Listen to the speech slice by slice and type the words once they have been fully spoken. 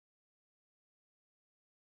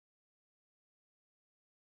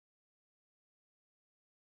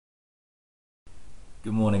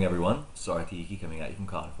Good morning, everyone. Sorry Tiki coming at you from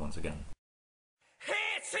Cardiff once again. Here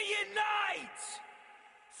to unite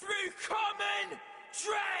through common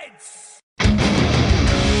dreads.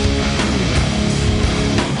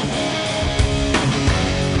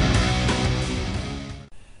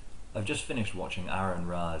 I've just finished watching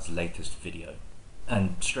AronRa's latest video,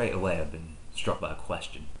 and straight away I've been struck by a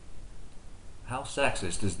question. How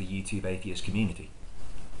sexist is the YouTube atheist community?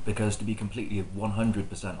 Because to be completely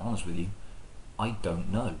 100% honest with you, I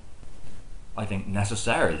don't know. I think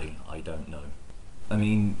necessarily I don't know. I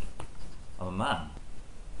mean, I'm a man.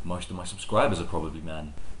 Most of my subscribers are probably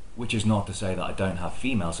men. Which is not to say that I don't have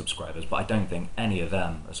female subscribers, but I don't think any of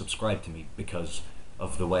them are subscribed to me because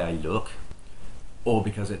of the way I look, or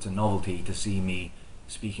because it's a novelty to see me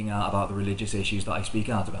speaking out about the religious issues that I speak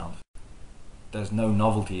out about. There's no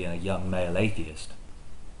novelty in a young male atheist.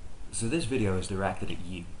 So this video is directed at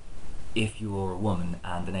you, if you're a woman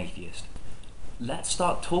and an atheist. Let's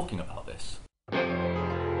start talking about this.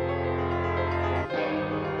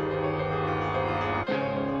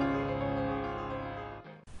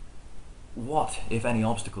 What, if any,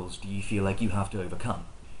 obstacles do you feel like you have to overcome?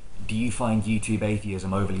 Do you find YouTube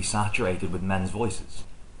atheism overly saturated with men's voices?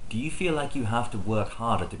 Do you feel like you have to work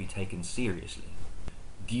harder to be taken seriously?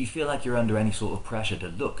 Do you feel like you're under any sort of pressure to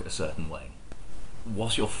look a certain way?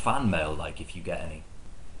 What's your fan mail like, if you get any?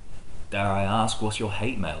 Dare I ask, what's your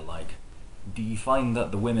hate mail like? Do you find that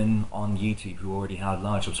the women on YouTube who already have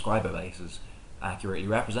large subscriber bases accurately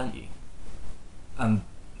represent you? And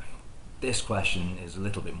this question is a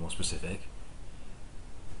little bit more specific.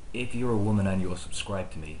 If you're a woman and you're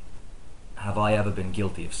subscribed to me, have I ever been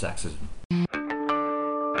guilty of sexism?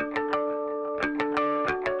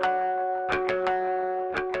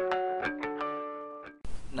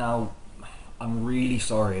 Now, I'm really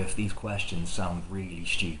sorry if these questions sound really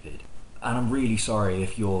stupid. And I'm really sorry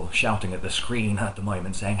if you're shouting at the screen at the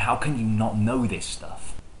moment saying, how can you not know this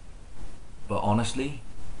stuff? But honestly,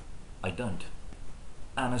 I don't.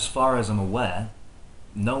 And as far as I'm aware,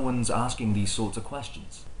 no one's asking these sorts of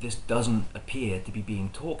questions. This doesn't appear to be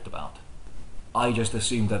being talked about. I just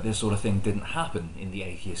assumed that this sort of thing didn't happen in the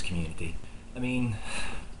atheist community. I mean,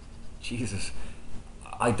 Jesus,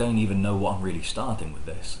 I don't even know what I'm really starting with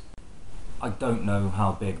this. I don't know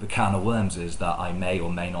how big the can of worms is that I may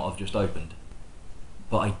or may not have just opened.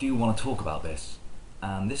 But I do want to talk about this,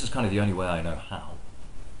 and this is kind of the only way I know how.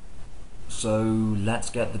 So let's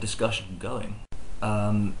get the discussion going.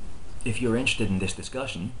 If you're interested in this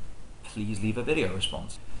discussion, please leave a video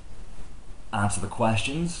response. Answer the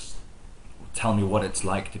questions, tell me what it's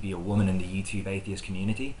like to be a woman in the YouTube atheist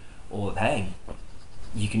community, or hey,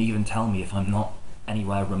 you can even tell me if I'm not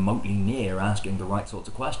anywhere remotely near asking the right sorts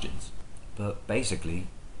of questions. But basically,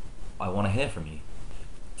 I want to hear from you.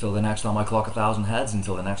 Till the next time I clock 1,000 heads,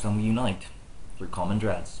 until the next time we unite, through common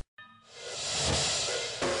dreads.